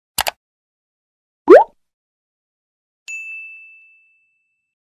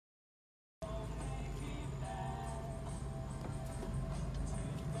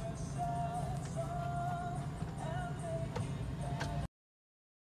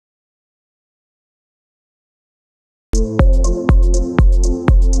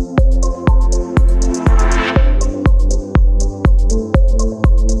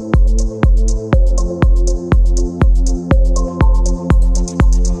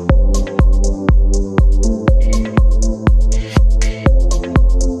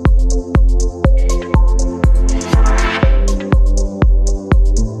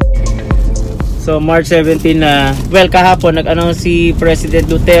So March 17 na, well kahapon nag-announce si President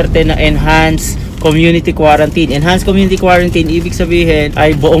Duterte na enhanced community quarantine. Enhanced community quarantine, ibig sabihin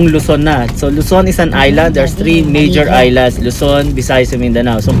ay buong Luzon na. So Luzon is an island. There's 3 major islands, Luzon, Visayas, and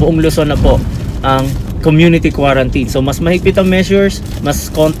Mindanao. So buong Luzon na po ang community quarantine. So mas mahigpit ang measures, mas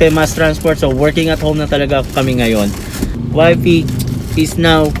konti mass transport. So working at home na talaga kami ngayon. Wifey is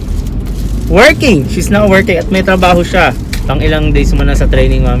now working. She's now working at may trabaho siya. Pang ilang days mo na sa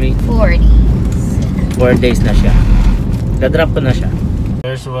training, mami? 4 days. 4 days na siya. Dadrop ko na siya.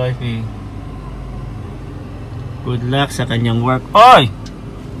 There's Wifey. Good luck sa kanyang work. Oy!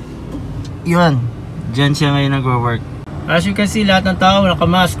 Yun. Diyan siya ngayon nag-work. As you can see, lahat ng tao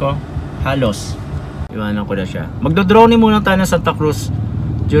nakamask, oh. Halos. Iwanan ko na siya. Magdo-drone muna tayo ng Santa Cruz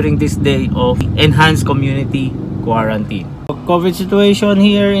during this day of enhanced community quarantine. COVID situation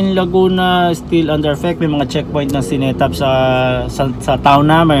here in Laguna still under effect. May mga checkpoint na sinetap sa town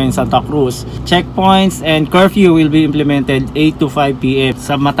namin, Santa Cruz. Checkpoints and curfew will be implemented 8 to 5 p.m.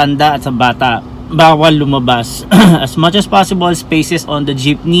 Sa matanda at sa bata, bawal lumabas. As much as possible, spaces on the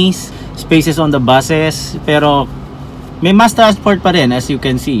jeepneys, spaces on the buses, pero may mass transport pa rin as you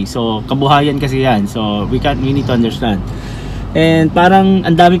can see. So kabuhayan kasi yan. So we need to understand. And parang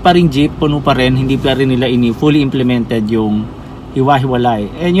ang dami pa rin jeep, puno pa rin, hindi pa rin nila fully implemented yung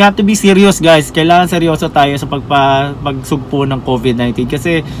hiwa-hiwalay. And you have to be serious, guys. Kailangan seryoso tayo sa pagsugpo ng COVID-19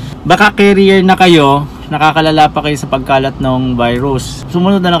 kasi baka carrier na kayo, nakakalala pa kayo sa pagkalat ng virus.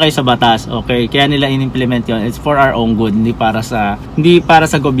 Sumunod na lang kayo sa batas, okay? Kaya nila in-implement yun. It's for our own good, hindi para sa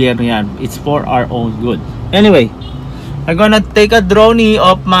gobyerno yan. It's for our own good. Anyway, I'm gonna take a drone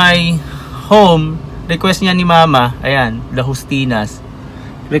of my home. Request niya ni Mama, ayan, the Justinas.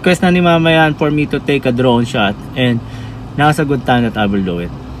 Request na ni Mama yan for me to take a drone shot, and now's a good time that I will do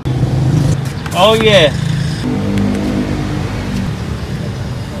it. Oh yeah.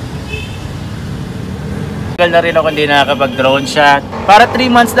 Tagal na rin ako hindi nakakapag drone shot. Para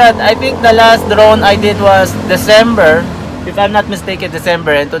 3 months that, I think the last drone I did was December. If I'm not mistaken,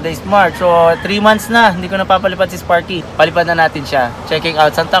 December, and today's March. So 3 months na, hindi ko napapalipad si Sparky. Palipad na natin siya. Checking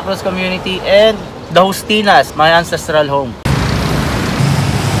out Santa Cruz community and the Justinas, my ancestral home.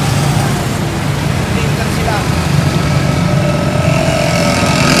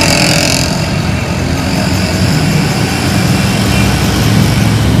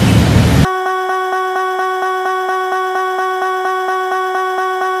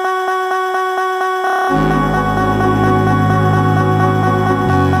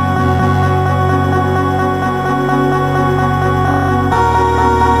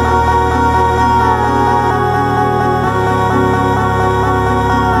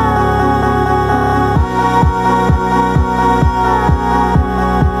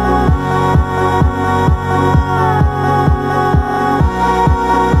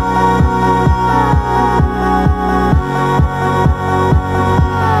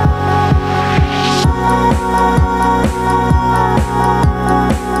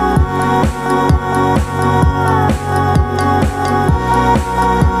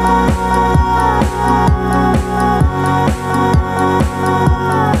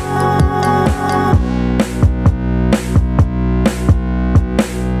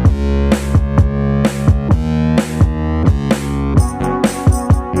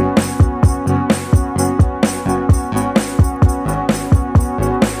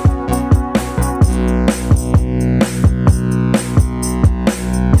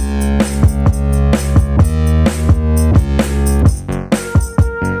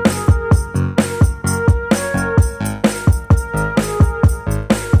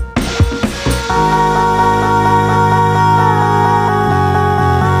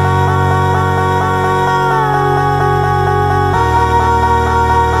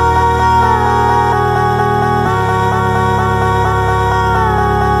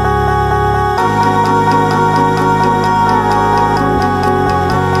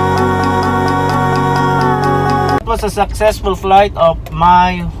 A successful flight of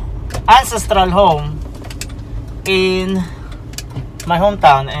my ancestral home in my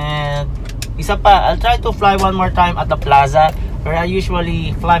hometown, and isa pa, I'll try to fly one more time at the plaza where I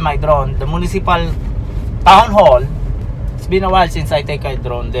usually fly my drone, the municipal town hall. It's been a while since I take a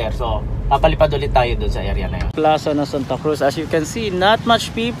drone there, so papalipad ulit tayo dun sa area na yun. Plaza na Santa Cruz, as you can see, not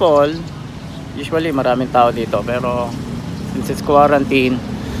much people. Usually maraming tao dito, pero since it's quarantine.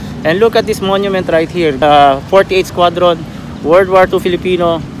 And look at this monument right here, the 48th Squadron, World War II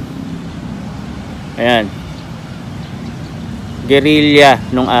Filipino. Ayan. Guerrilla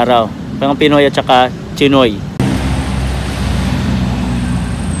nung araw. Pang Pinoy at saka Chinoy.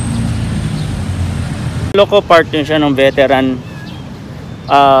 Loco part din siya ng veteran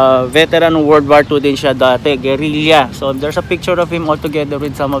veteran ng World War II din siya dati, guerrilla. So there's a picture of him all together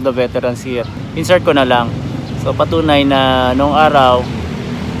with some of the veterans here. Insert ko na lang. So patunay na noong araw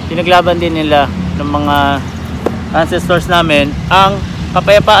pinaglaban din nila ng mga ancestors namin ang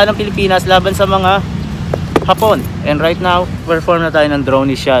kapayapaan ng Pilipinas laban sa mga Hapon. And right now, perform na tayo ng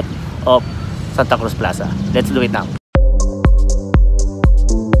drone shot of Santa Cruz Plaza. Let's do it now.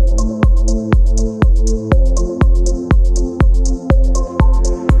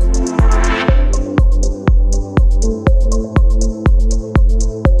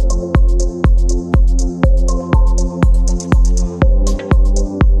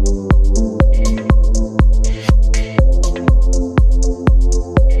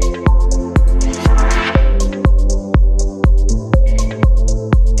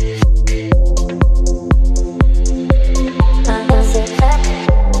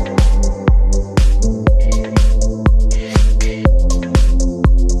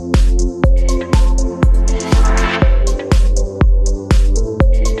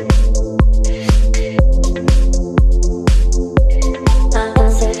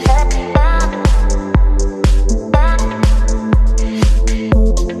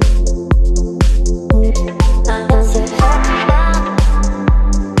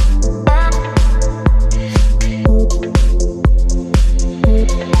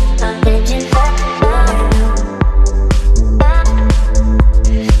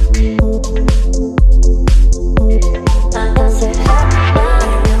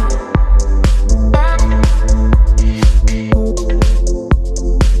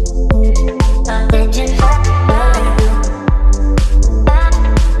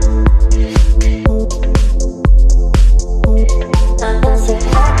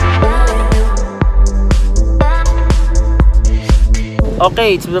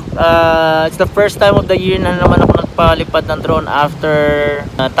 Okay, it's the first time of the year na naman ako nagpalipad ng drone after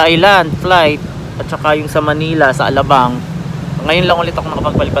Thailand flight at saka yung sa Manila, sa Alabang. Ngayon lang ulit ako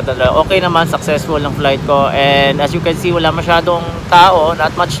nakapagpalipad ng drone. Okay naman, successful ang flight ko, and as you can see, wala masyadong tao,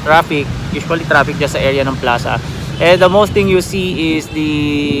 not much traffic. Usually traffic dyan sa area ng plaza. And the most thing you see is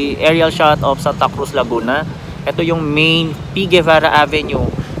the aerial shot of Santa Cruz, Laguna. Ito yung main P. Guevara Avenue,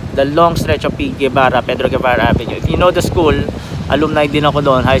 the long stretch of P. Guevara, Pedro Guevara Avenue. If you know the school, alumni din ako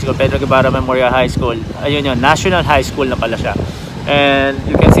doon, high school, Pedro Guevara Memorial High School. Ayun yun, National High School na pala siya. And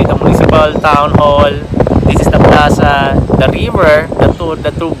you can see the municipal town hall. This is the plaza, the river,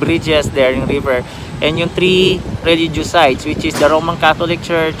 the two bridges there, yung river, and yung three religious sites, which is the Roman Catholic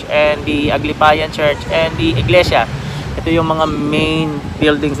Church and the Aglipayan Church and the Iglesia. Ito yung mga main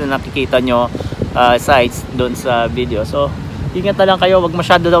buildings na nakikita nyo, sites doon sa video. So ingat na lang kayo, wag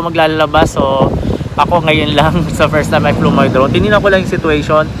masyado daw maglalabas. So ako ngayon lang sa first time I flew my drone, tinignan ko lang yung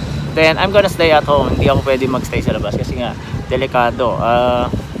situation, then I'm gonna stay at home. Hindi ako pwede magstay sa labas kasi nga delikado.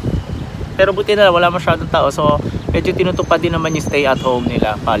 Pero buti na wala masyadong tao, so medyo tinutupad din naman yung stay at home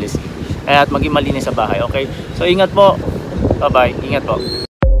nila policy, at maging malinis sa bahay. Okay, so ingat po, bye bye, ingat po.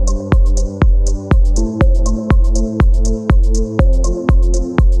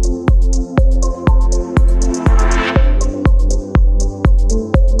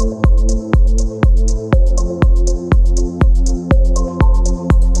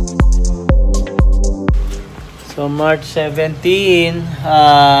 So March 17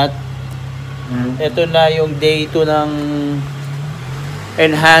 at ito na yung day 2 ng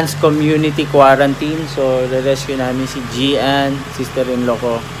enhanced community quarantine. So re-rescue namin si Gian, sister-in-law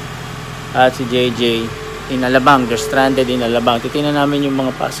ko, at si JJ in Alabang. They're stranded in Alabang. Titingnan namin yung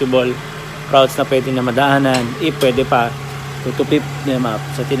mga possible routes na pwede na madaanan, if pwede pa tutupip na map.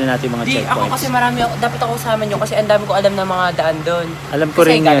 So tingnan natin mga checkpoints. Ako kasi marami ako, dapat ako kasama nyo kasi ang dami ko alam na mga daan doon. Alam ko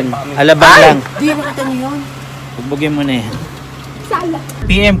rin yan. Alabang lang. Di nakita nyo yun. Bugbugin mo na yan. Sala.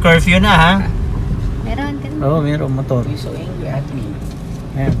 PM curfew na ha? Meron ka na. Oo, meron motor. You're so angry at me.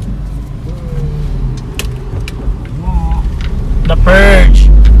 Ayan. The Purge.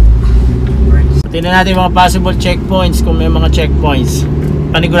 Tingnan natin mga possible checkpoints, kung may mga checkpoints.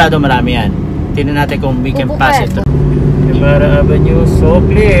 Panigurado marami yan. Tingnan natin kung we can pass it. Guevara Avenue, so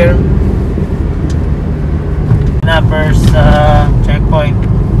clear. Na first checkpoint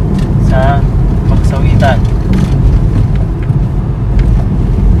sa pagsawitan.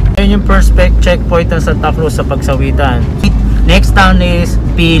 Ayun yung first checkpoint ng Santa Cruz sa pagsawitan. Next town is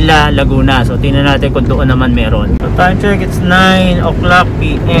Pila, Laguna. So tingnan natin kung doon naman meron. So time check, it's 9 o'clock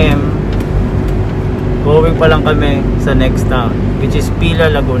PM. Going pa lang kami sa next town, which is Pila,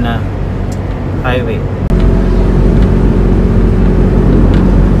 Laguna Highway.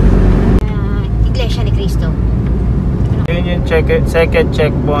 Iglesia ni Cristo. Yun yung second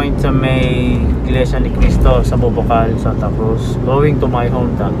checkpoint sa may Iglesia ni Cristo sa Bubukal, Santa Cruz, going to my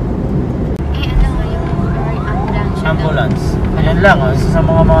hometown. Ano nga yung ambulance? Ambulance. Ayan lang, isa sa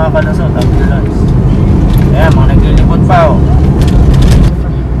mga kalusot, ambulance. Ayan, mga naglilipot pa oh.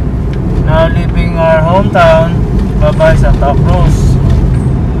 Now leaving our hometown, bye-bye Santa Cruz.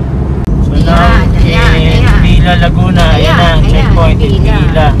 So now, in Pila, Laguna. Ayan na, checkpoint in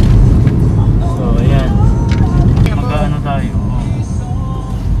Pila. So ayan. Magkaano tayo?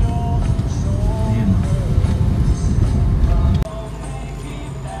 Ayan.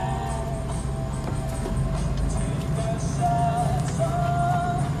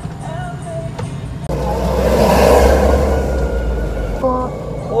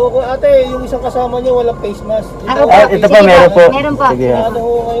 Oo, ate, yung isang kasama niyo walang face mask. Ito po, meron po. Meron po. Sige. Ano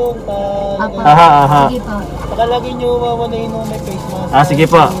ho ngayon? Aha. Sige po. Pakalagay niyo mamanayin ho may face mask. Sige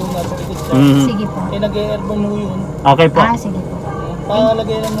po. Yung nasa likod sa... Sige po. Nag-airborne ho yun. Okay po. Sige po.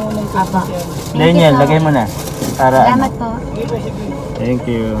 Pakalagay lang ho ng face mask yan. Daniel, lagay mo na. Para Salamat po. Sige po, sige. Thank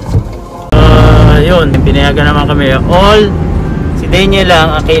you. Yun, pinayagan naman kami. Si Daniel lang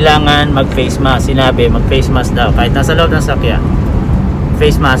ang kailangan mag-face mask. Sinabi, mag-face mask daw. Kahit nasa loob ng sakya.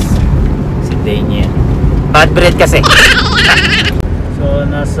 Face mask. Si Daniel. Bad breath kasi. So,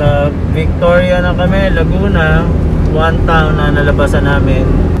 nasa Victoria na kami, Laguna. One town na nalabasan namin.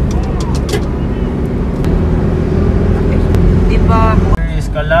 Diba? Here is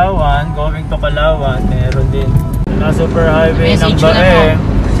Calauan. Going to Calauan. Meron din. Na super highway ng Message na Bae.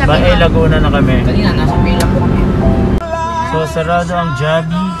 po. Bae, Laguna na kami. Kanina, nasa pila po kami. So, sarado ang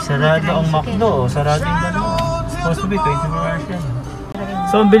Jollibee, sarado ang McDo, sarado yung dalawa. Supposed to be 24 hours yan.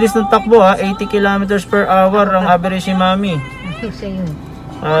 So, ang bilis ng takbo ha, 80 kilometers per hour ang average ni Mami.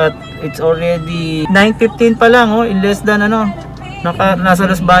 At it's already 9:15 pa lang oh, in less than nasa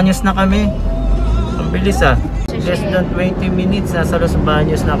Los Baños na kami. Ang bilis less than 20 minutes nasa Los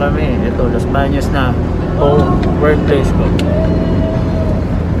Baños na kami. Ito, Los Baños na workplace ko.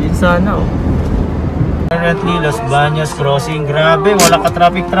 Yun sana oh. Currently, Los Baños crossing. Grabe, wala ka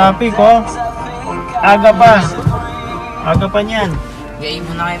traffic oh. Aga pa niyan. Gayin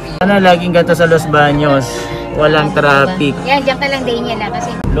mo na kayo. Sana laging ganito sa Los Baños. Walang traffic. Yan, dyan ka lang din niya lang kasi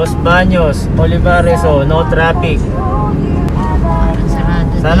Los Baños, Olivares no traffic. parang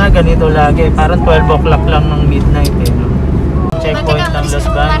sarado. Sana ganito lagi. Parang 12 o'clock lang ng midnight no? Checkpoint ng Los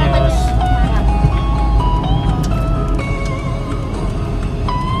Baños.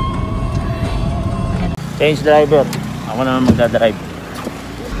 Change driver. Ako naman magdadrive.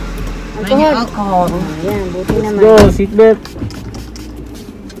 May alcohol. Yan, buti Let's naman. go, seatbelt.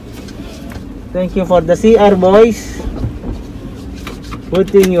 Thank you for the CR, boys.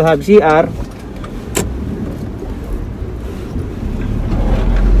 Good thing you have CR.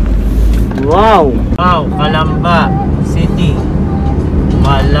 Wow! Wow, Calamba City.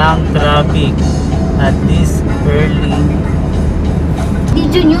 Walang traffic at this early. Di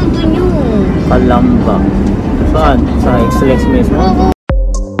dun yun. Calamba. Saan? Sa X-Lex mismo?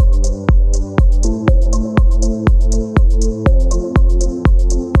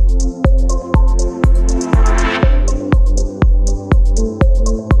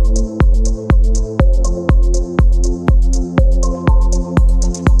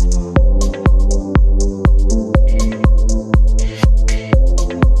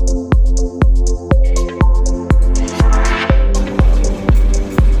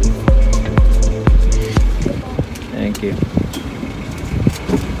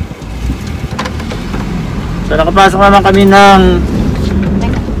 So nakapasok naman kami ng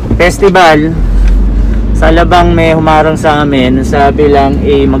festival. Sa Alabang may humarang sa amin. Sabi lang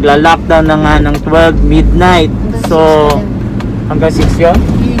magla-lockdown na nga ng 12 midnight. So hanggang 6 yun?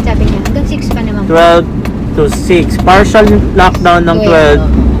 Sabi niya, hanggang 6 pa naman. 12 to 6. Partial lockdown ng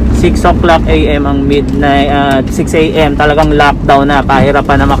 12. 6 o'clock AM ang midnight. 6 AM talagang lockdown na.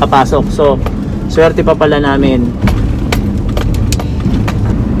 Pahirapan na makapasok. So swerte pa pala namin.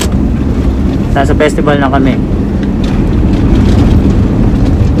 Nasa festival na kami.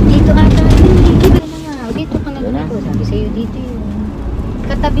 Dito ka ata. Dito ka na. Sabi sa'yo dito yun.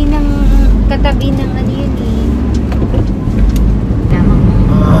 Katabi ng ano yun eh. Tama mo.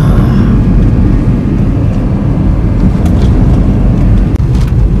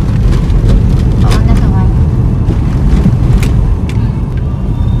 Oo na sa kanya.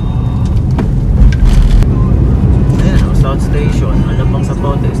 Ayan, South Station. Alabang sa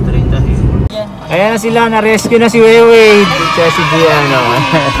Pote, straight ahead. Ayan na sila, na-rescue na si Wifey. Siya si Giano.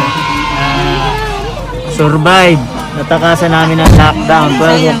 Survive. Natakasan namin ang lockdown,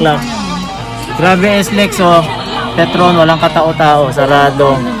 12 o'clock. Grabe SLEX oh. Petron, walang katao-tao,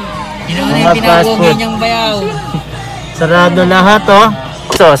 sarado. Mga fast food. Sarado lahat oh.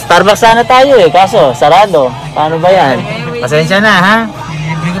 So, Starbucks sana tayo eh, kaso sarado. Paano ba yan? Pasensya na ha.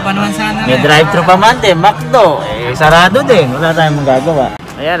 Libre ko pa naman sana. May drive-thru pa man din, McDo. Eh, sarado din. Wala tayong magagawa.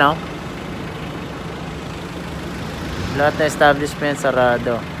 Ayan oh. Lahat na establishment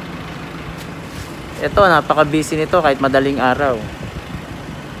sarado. Ito, napaka-busy nito kahit madaling araw.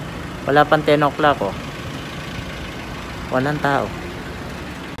 Wala pang 10 o'clock oh. Walang tao.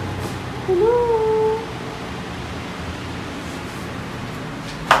 Hello.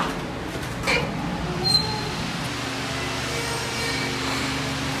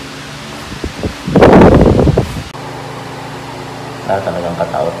 Talagang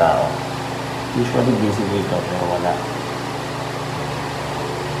katao-tao. Usually busy dito pero wala.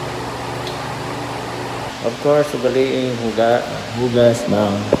 Of course, ugaliing hugas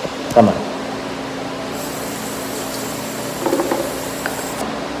ng kamay.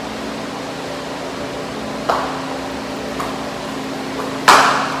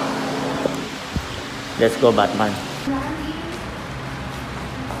 Let's go, Batman.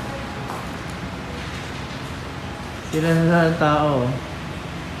 Sila na ang tao.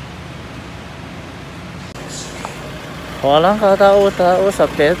 Walang katao-tao sa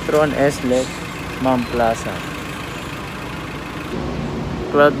Petron Eslet, Mount Plaza.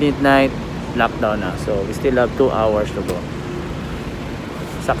 12 midnight, lockdown na. So, we still have 2 hours to go.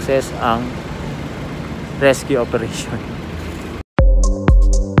 Success ang rescue operation.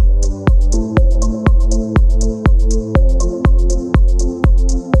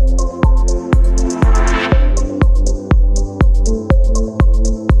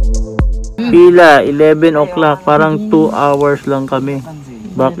 Pila, 11 o'clock, parang 2 hours lang kami.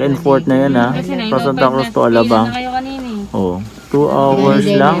 Back and forth na yan ha. From Santa Cruz to Alabang. Oh, 2 hours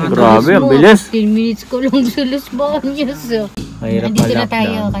lang. Grabe, ang bilis. 10 minutes ko lang sulos ba niya so. Mahirap Nandito pa na tayo,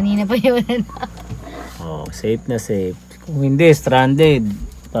 lockdown. kanina pa yun. Oh, safe na safe. Kung hindi, stranded.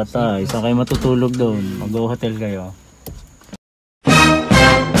 Patay, saan kayo matutulog doon? Mag-hotel kayo.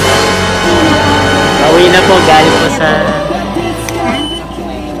 Pauwi na po, galing po sa...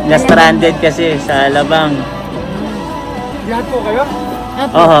 Na-stranded kasi sa Alabang. Lahat po kayo?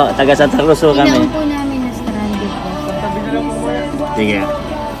 Oo, taga Santa Cruz kami. Inaon po namin na stranded po. Tabi na lang po mo. Sige.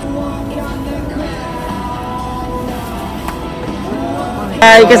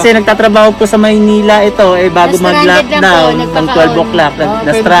 Ay, kasi nagtatrabaho po sa Maynila ito, eh bago mag-lockdown ng 12 o'clock,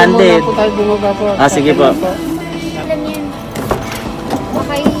 na-stranded. Ah, sige po. Alam yan.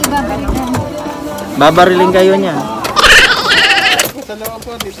 Baka ibabalikan. Babariling kayo niya. Sa loob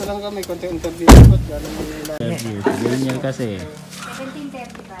po, dito lang kami, konti interview po. Ganyan kasi.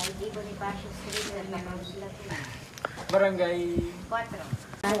 1735, Ibon ni Passion Street, Barangay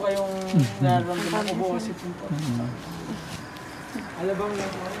 4. po kayong nararamdaman ko buong sipin po. Alabang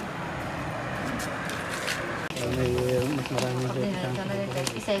lang po. May mas maraming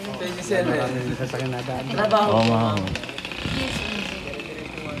sasakyan na daan. Oo nga.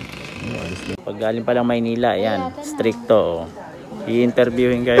 Pag galing pa lang Maynila, yan, stricto.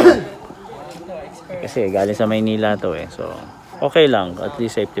 I-interviewin kayo. Kasi galing sa Maynila to eh. So, okay lang. At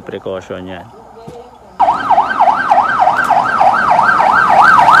least safety precaution yan.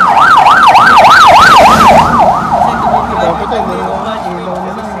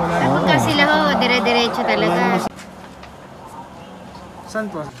 Punta sila ho, dire-diretso talaga. Saan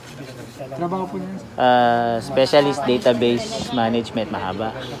po? Trabaho po niya. Specialist database management,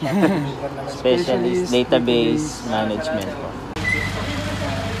 mahaba. Specialist database management po.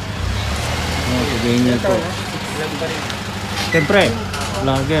 Ganyan po. Siyempre,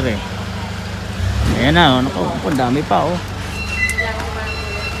 vlogger eh. Ayan na, naku, dami pa oh.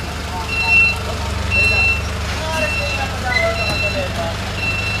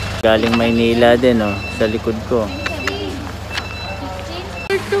 Galing Maynila din oh, sa likod ko.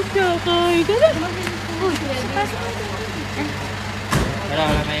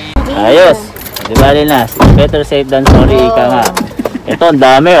 Ayos. Di bali na. Better safe than sorry, ika nga. Ito, ang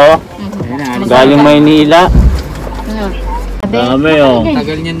dami oh. Galing Maynila. Dami oh.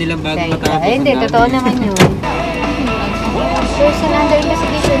 Tagal niyan nilang bago matapos. Ay, hindi, totoo naman yun. Person under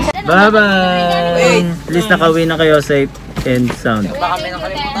investigation. Bye-bye! Please nakauwi na kayo safe and sound.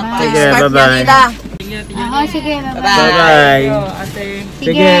 Sige, bye-bye. Oo, sige, Bye-bye. Sige,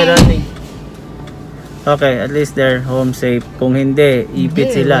 Sige. Ronnie. Okay, at least they're home safe. Kung hindi,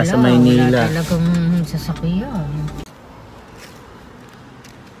 ipit sila sa Maynila. Wala talagang sasakyan.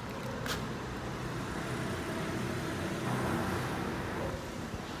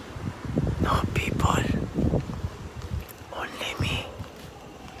 No people. Only me.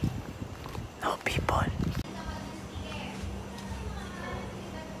 No people.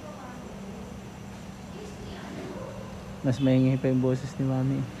 Mas maingay pa yung boses ni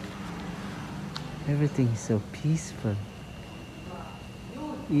Mami. Everything is so peaceful.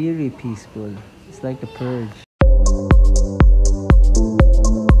 Eerie peaceful. It's like a purge.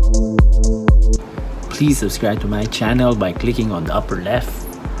 Please subscribe to my channel by clicking on the upper left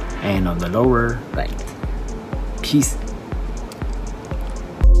and on the lower right. Peace.